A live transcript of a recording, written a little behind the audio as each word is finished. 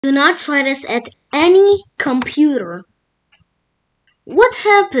Do not try this at any computer. What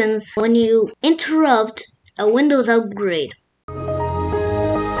happens when you interrupt a Windows upgrade?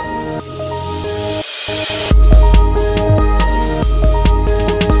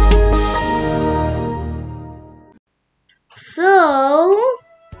 So,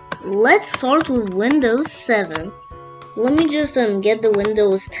 let's start with Windows 7. Let me just get the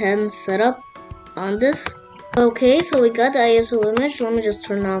Windows 10 setup on this. Okay, so we got the ISO image. Let me just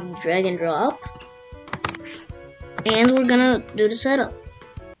turn off drag and drop. And we're gonna do the setup.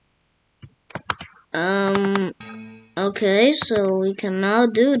 Okay, so we can now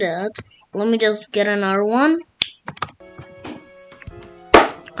do that. Let me just get another one.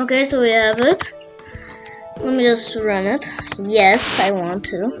 Okay, so we have it. Let me just run it. Yes, I want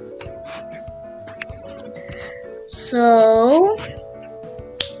to. So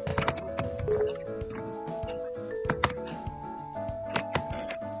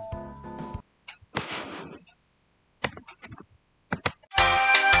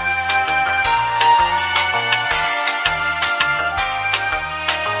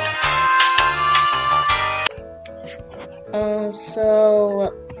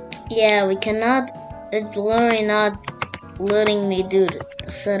yeah, we cannot. It's literally not letting me do the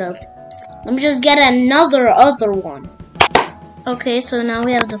setup. Let me just get other one. Okay, so now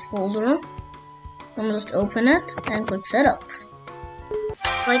we have the folder. Let me just open it and click setup.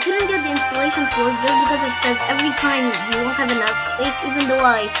 So I couldn't get the installation to work just because it says every time you won't have enough space, even though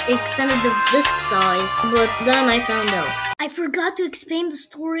I extended the disk size. But then I found out I forgot to expand the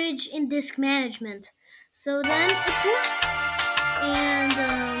storage in disk management. So then it worked.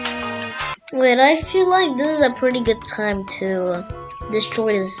 And wait, I feel like this is a pretty good time to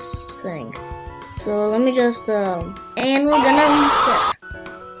destroy this thing. So let me just and we're gonna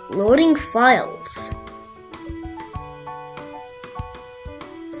reset. Loading files.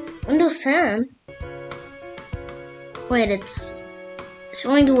 Windows 10? Wait, it's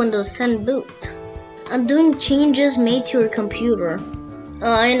showing the Windows 10 boot. Undoing changes made to your computer.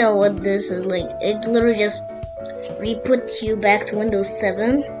 Oh, I know what this is like. It literally just re-puts you back to Windows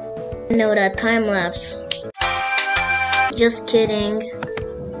 7. No, that time lapse. Just kidding.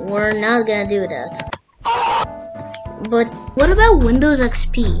 We're not gonna do that. But what about Windows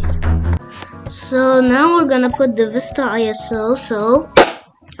XP? So now we're gonna put the Vista ISO.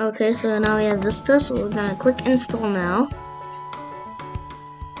 Okay, so now we have Vista, so we're gonna click install now.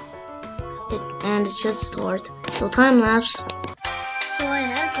 And it should start. So time lapse. So I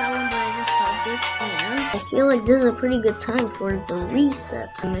had a problem, but I just solved it. And I feel like this is a pretty good time for the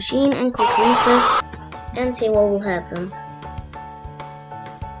reset. The machine and click reset and see what will happen.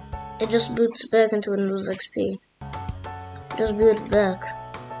 It just boots back into Windows XP. Just boot it back.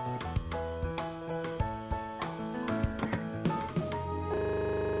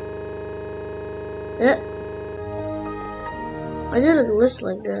 Yeah. I did a glitch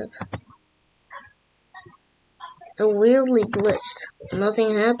like that. It weirdly glitched.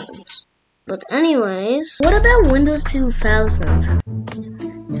 Nothing happens. But anyways, what about Windows 2000?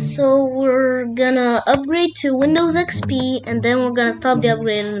 So we're gonna upgrade to Windows XP and then we're gonna stop the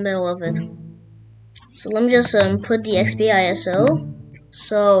upgrade in the middle of it. So let me just put the XP ISO.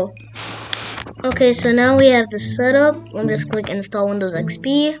 So, okay, so now we have the setup. Let me just click install Windows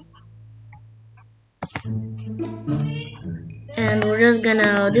XP. And we're just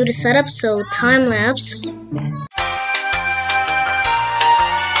gonna do the setup, so time lapse.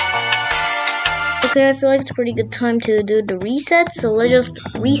 Okay, I feel like it's a pretty good time to do the reset, so let's just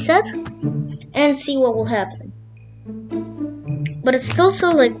reset and see what will happen. But it's still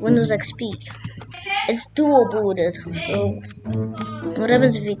so like Windows XP. It's dual booted, so what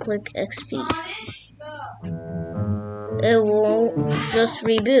happens if you click XP? It will just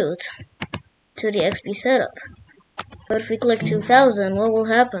reboot to the XP setup. But if we click 2000, what will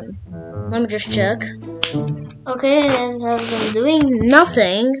happen? Let me just check. Okay, it has been doing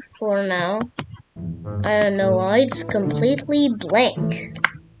nothing for now. I don't know why, it's completely blank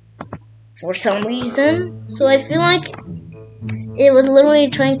for some reason. So I feel like it was literally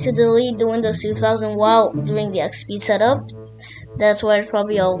trying to delete the Windows 2000 while doing the XP setup. That's why it's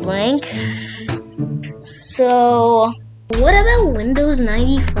probably all blank. So what about Windows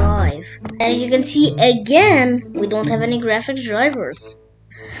 95? As you can see, again, we don't have any graphics drivers.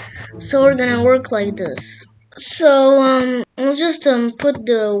 So we're gonna work like this. So, we'll just put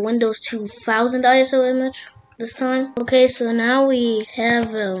the Windows 2000 ISO image this time. Okay, so now we have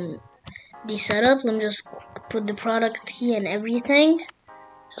the setup. Let me just put the product key and everything.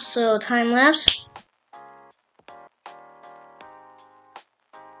 So, time lapse.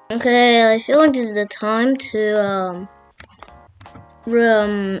 Okay, I feel like this is the time to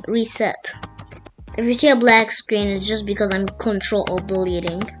reset. If you see a black screen, it's just because I'm control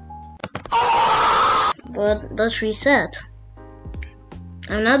deleting. But let's reset.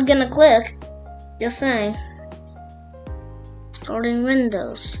 I'm not gonna click. Just saying. Starting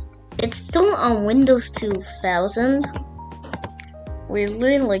Windows. It's still on Windows 2000.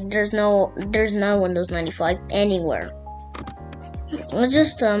 Weirdly, like there's no Windows 95 anywhere. Let's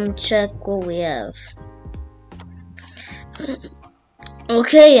just check what we have.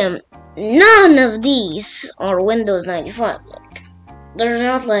 Okay, none of these are Windows 95. Like, there's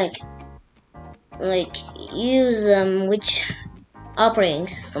not like use which operating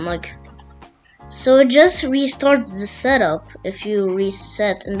system, like, so it just restarts the setup if you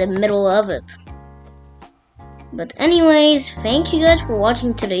reset in the middle of it. But anyways, thank you guys for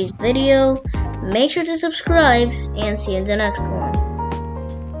watching today's video. Make sure to subscribe and see you in the next one.